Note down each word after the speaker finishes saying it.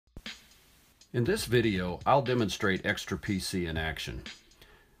In this video, I'll demonstrate Xtra-PC in action.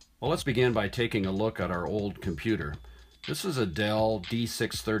 Well, let's begin by taking a look at our old computer. This is a Dell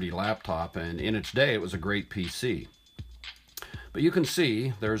D630 laptop, and in its day it was a great PC. But you can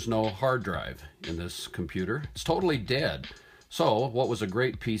see there's no hard drive in this computer. It's totally dead. So what was a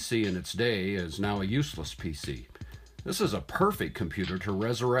great PC in its day is now a useless PC. This is a perfect computer to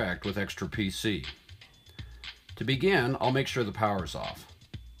resurrect with Xtra-PC. To begin, I'll make sure the power's off.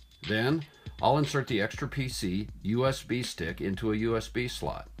 Then I'll insert the Xtra-PC USB stick into a USB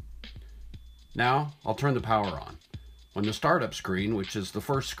slot. Now I'll turn the power on. When the startup screen, which is the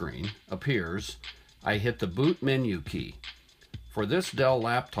first screen, appears, I hit the boot menu key. For this Dell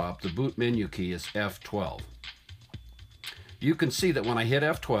laptop, the boot menu key is F12. You can see that when I hit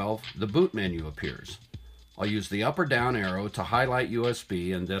F12, the boot menu appears. I'll use the up or down arrow to highlight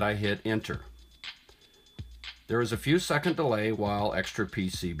USB, and then I hit enter. There is a few second delay while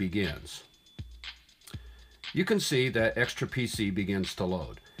Xtra-PC begins. You can see that Xtra-PC begins to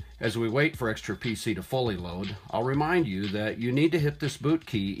load. As we wait for Xtra-PC to fully load, I'll remind you that you need to hit this boot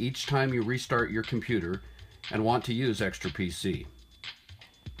key each time you restart your computer and want to use Xtra-PC.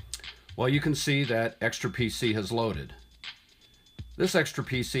 Well, you can see that Xtra-PC has loaded. This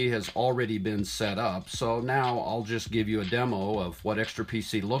Xtra-PC has already been set up, so now I'll just give you a demo of what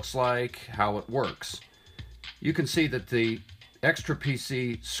Xtra-PC looks like, how it works. You can see that the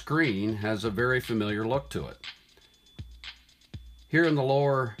Xtra-PC screen has a very familiar look to it. Here in the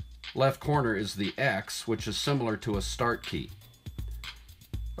lower left corner is the X, which is similar to a start key.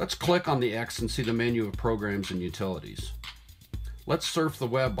 Let's click on the X and see the menu of programs and utilities. Let's surf the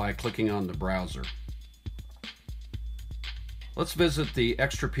web by clicking on the browser. Let's visit the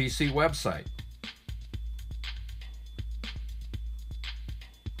Xtra-PC website.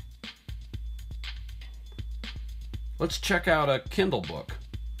 Let's check out a Kindle book.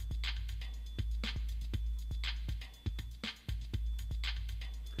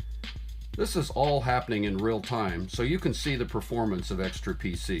 This is all happening in real time, so you can see the performance of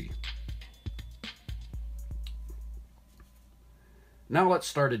Xtra-PC. Now let's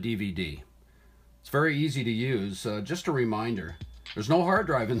start a DVD. It's very easy to use. Just a reminder, there's no hard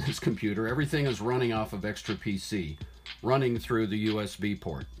drive in this computer. Everything is running off of Xtra-PC, running through the USB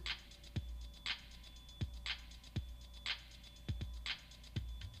port.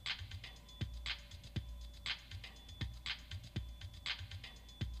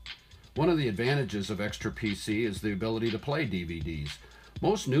 One of the advantages of Xtra-PC is the ability to play DVDs.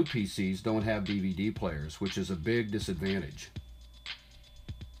 Most new PCs don't have DVD players, which is a big disadvantage.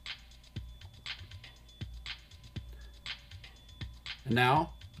 And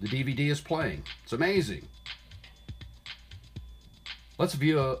now the DVD is playing. It's amazing. Let's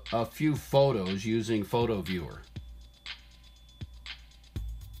view a few photos using Photo Viewer.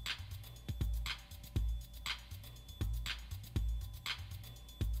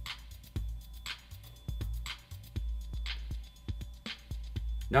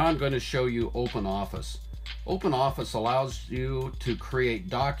 Now I'm going to show you OpenOffice. OpenOffice allows you to create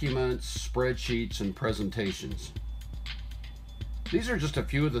documents, spreadsheets, and presentations. These are just a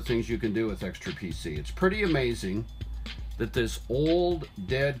few of the things you can do with Xtra-PC. It's pretty amazing that this old,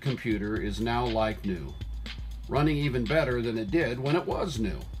 dead computer is now like new, running even better than it did when it was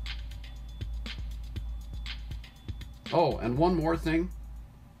new. Oh, and one more thing.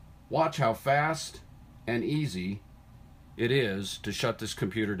 Watch how fast and easy it is to shut this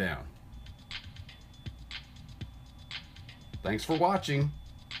computer down. Thanks for watching.